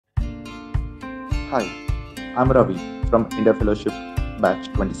Hi, I'm Ravi from India Fellowship Batch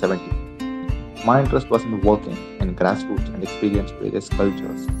 2017. My interest was in working in grassroots and experience various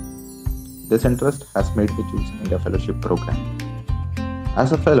cultures. This interest has made me choose India Fellowship program.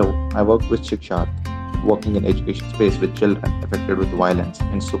 As a fellow, I work with Shikshat, working in education space with children affected with violence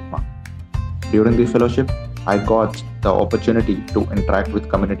in Sukma. During the fellowship, I got the opportunity to interact with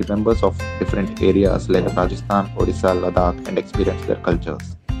community members of different areas like Rajasthan, Odisha, Ladakh, and experience their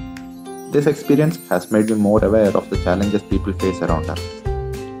cultures. This experience has made me more aware of the challenges people face around us.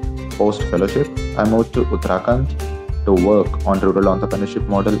 Post fellowship, I moved to Uttarakhand to work on rural entrepreneurship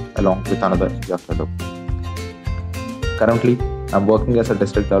model along with another India fellow. Currently, I'm working as a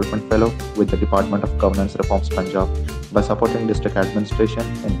district development fellow with the Department of Governance Reforms Punjab by supporting district administration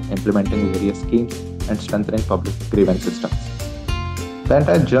in implementing various schemes and strengthening public grievance systems. The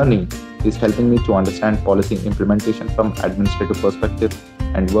entire journey is helping me to understand policy implementation from administrative perspective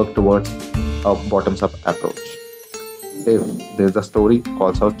and work towards a bottoms-up approach. If there's a story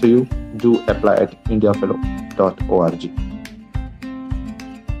calls out to you, do apply at indiafellow.org.